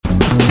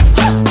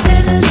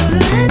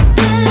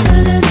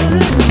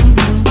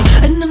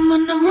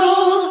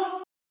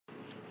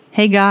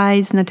Hey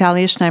guys,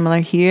 Natalia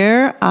Schneimler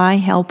here. I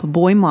help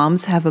boy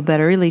moms have a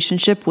better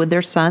relationship with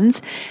their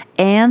sons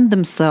and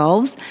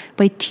themselves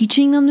by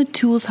teaching them the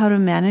tools how to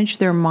manage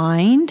their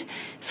mind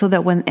so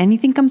that when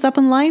anything comes up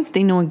in life,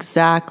 they know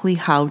exactly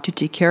how to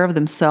take care of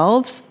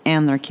themselves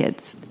and their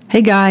kids.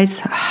 Hey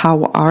guys,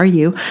 how are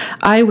you?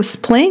 I was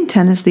playing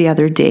tennis the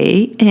other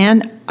day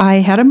and I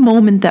had a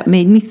moment that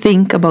made me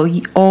think about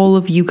all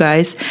of you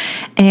guys,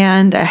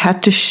 and I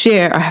have to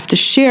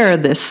share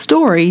this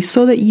story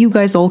so that you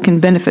guys all can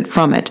benefit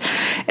from it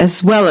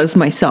as well as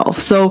myself.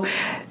 So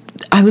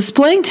I was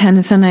playing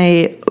tennis and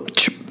I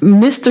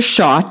missed a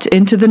shot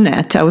into the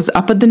net. I was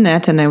up at the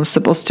net and I was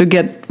supposed to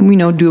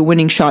do a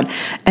winning shot,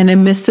 and I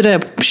missed it.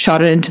 I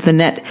shot it into the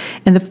net.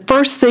 And the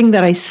first thing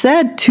that I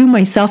said to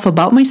myself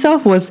about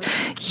myself was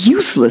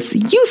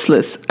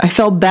useless. I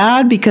felt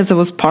bad because I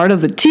was part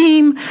of the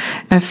team.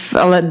 I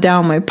let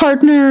down my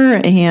partner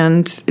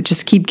and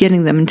just keep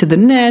getting them into the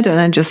net. And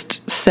I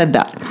just said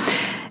that.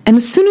 And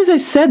as soon as I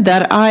said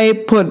that, I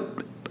put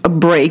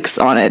brakes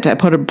on it. I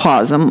put a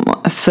pause.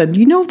 I said,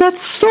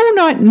 that's so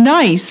not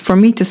nice for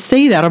me to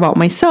say that about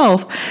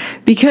myself,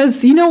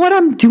 because you know what?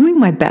 I'm doing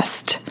my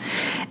best.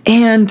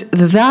 And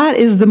that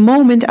is the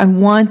moment I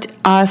want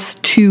us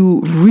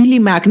to really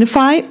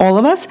magnify, all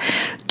of us,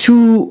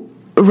 to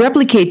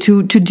replicate,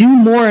 to do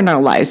more in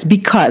our lives.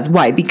 Because,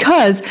 why?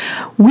 Because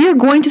we're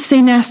going to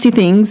say nasty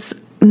things,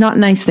 not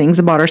nice things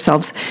about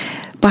ourselves,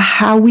 but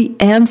how we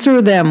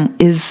answer them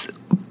is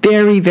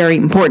very, very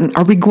important.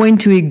 Are we going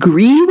to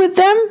agree with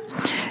them?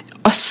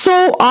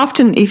 So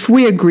often, if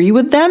we agree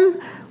with them,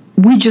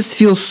 we just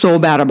feel so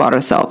bad about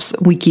ourselves.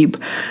 We keep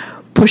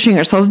pushing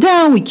ourselves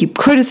down. We keep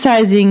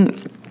criticizing.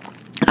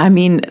 I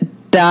mean,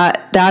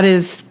 that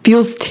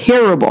feels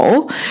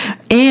terrible.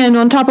 And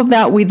on top of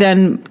that, we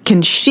then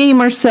can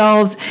shame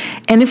ourselves.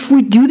 And if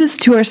we do this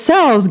to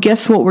ourselves,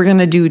 guess what we're going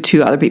to do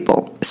to other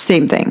people?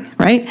 Same thing,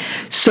 right?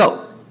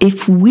 So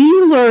if we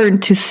learn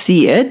to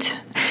see it,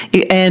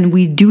 and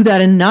we do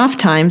that enough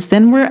times,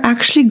 then we're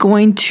actually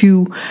going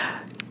to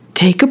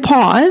take a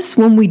pause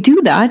when we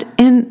do that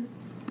and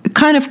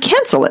kind of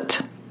cancel it.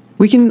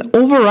 We can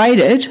override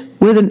it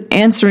with an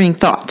answering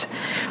thought.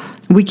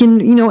 We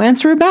can,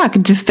 answer it back,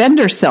 defend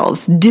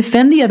ourselves,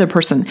 defend the other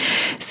person.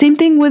 Same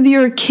thing with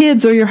your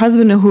kids or your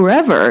husband or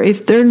whoever.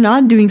 If they're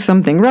not doing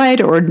something right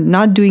or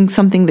not doing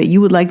something that you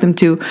would like them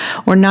to,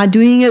 or not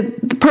doing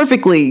it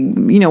perfectly,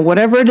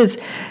 whatever it is,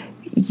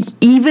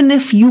 even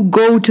if you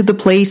go to the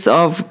place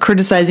of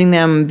criticizing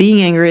them,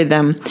 being angry at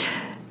them,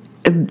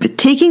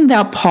 taking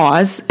that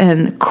pause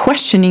and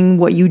questioning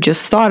what you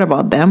just thought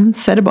about them,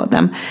 said about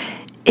them,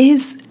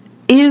 is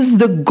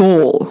the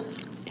goal.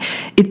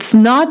 It's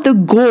not the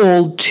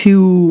goal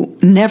to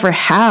never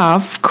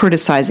have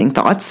criticizing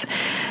thoughts,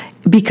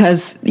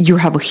 because you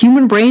have a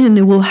human brain and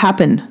it will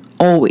happen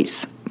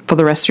always for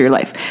the rest of your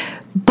life.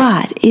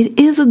 But it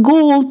is a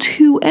goal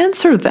to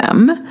answer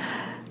them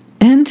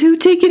and to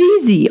take it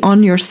easy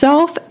on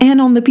yourself and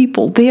on the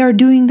people. They are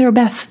doing their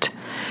best.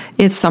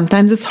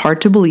 Sometimes it's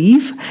hard to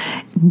believe,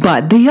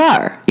 but they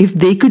are. If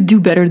they could do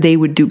better, they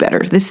would do better.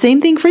 The same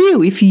thing for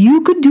you. If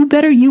you could do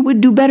better, you would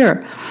do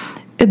better.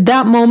 At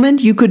that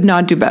moment, you could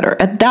not do better.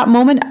 At that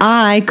moment,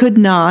 I could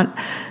not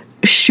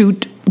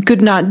shoot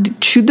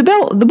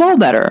the ball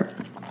better.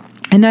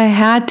 And I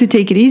had to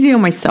take it easy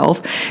on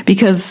myself,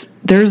 because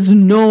there's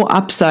no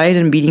upside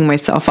in beating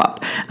myself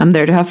up. I'm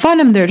there to have fun.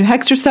 I'm there to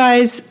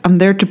exercise. I'm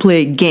there to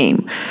play a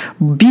game.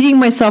 Beating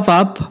myself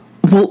up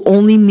will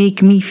only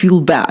make me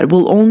feel bad,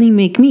 will only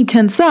make me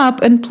tense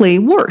up and play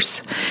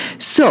worse.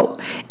 So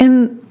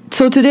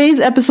today's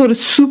episode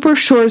is super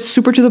short,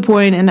 super to the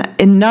point, and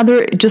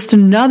another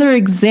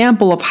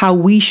example of how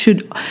we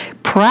should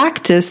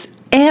practice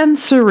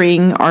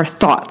answering our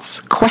thoughts,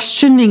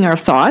 questioning our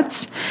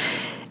thoughts,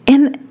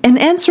 and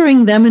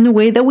answering them in a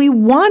way that we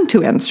want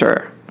to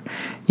answer,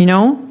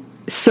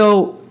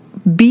 So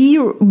be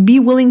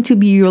willing to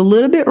be a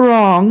little bit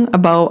wrong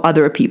about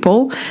other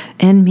people,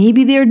 and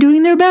maybe they're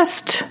doing their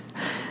best.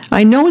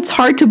 I know it's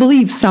hard to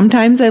believe.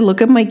 Sometimes I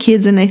look at my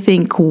kids and I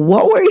think,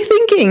 what were you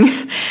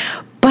thinking?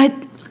 But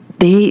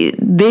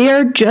they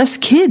are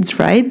just kids,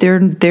 right?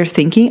 They're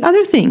thinking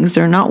other things.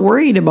 They're not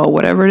worried about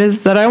whatever it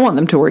is that I want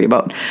them to worry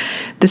about.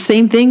 The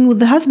same thing with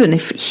the husband.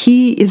 If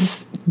he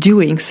is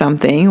doing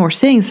something or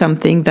saying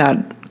something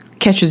that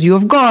catches you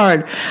off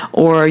guard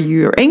or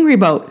you're angry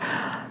about,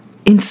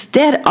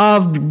 instead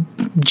of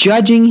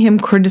judging him,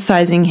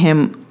 criticizing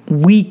him,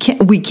 we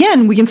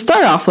can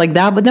start off like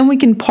that, but then we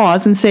can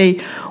pause and say,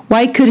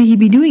 why could he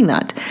be doing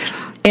that?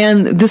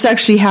 And this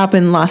actually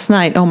happened last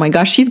night. Oh my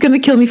gosh, she's going to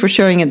kill me for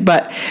sharing it,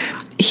 but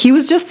he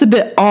was just a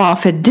bit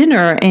off at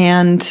dinner,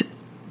 and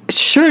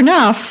sure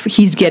enough,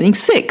 he's getting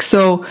sick.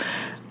 So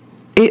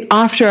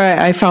after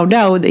I found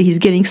out that he's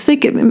getting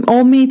sick, it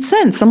all made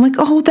sense. I'm like,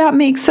 oh, that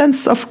makes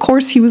sense. Of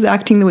course he was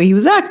acting the way he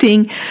was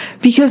acting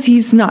because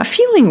he's not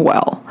feeling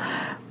well.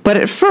 But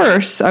at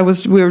first,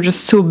 we were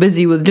just so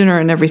busy with dinner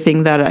and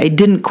everything that I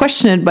didn't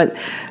question it. But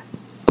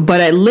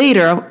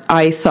later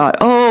I thought,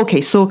 oh,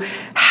 okay, so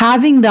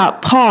having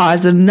that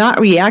pause and not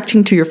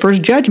reacting to your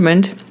first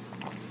judgment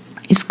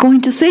It's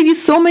going to save you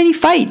so many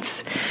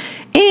fights.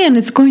 And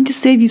it's going to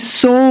save you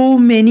so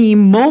many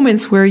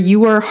moments where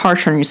you are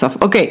harsh on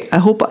yourself. Okay, I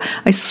hope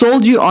I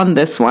sold you on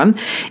this one.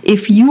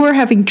 If you are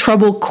having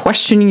trouble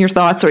questioning your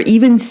thoughts or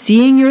even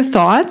seeing your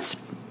thoughts,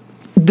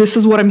 this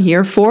is what I'm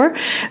here for.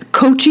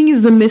 Coaching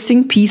is the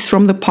missing piece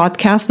from the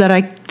podcast that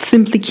I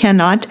simply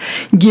cannot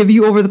give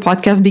you over the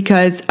podcast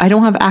because I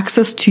don't have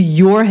access to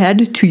your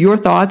head, to your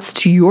thoughts,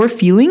 to your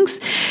feelings.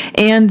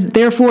 And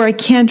therefore, I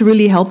can't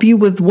really help you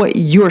with what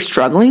you're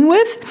struggling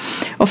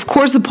with. Of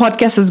course, the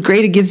podcast is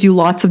great. It gives you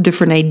lots of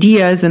different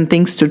ideas and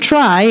things to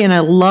try. And I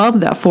love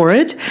that for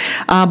it.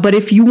 But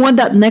if you want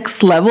that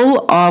next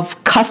level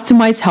of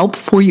customized help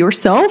for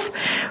yourself,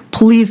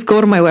 please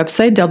go to my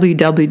website,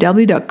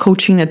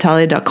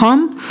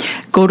 www.coachingnatalia.com.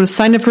 Go to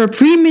sign up for a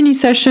free mini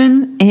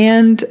session,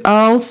 and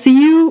I'll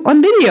see you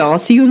on video. I'll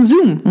see you on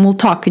Zoom, and we'll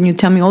talk, and you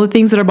tell me all the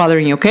things that are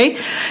bothering you, okay?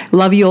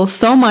 Love you all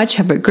so much.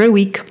 Have a great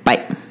week.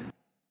 Bye.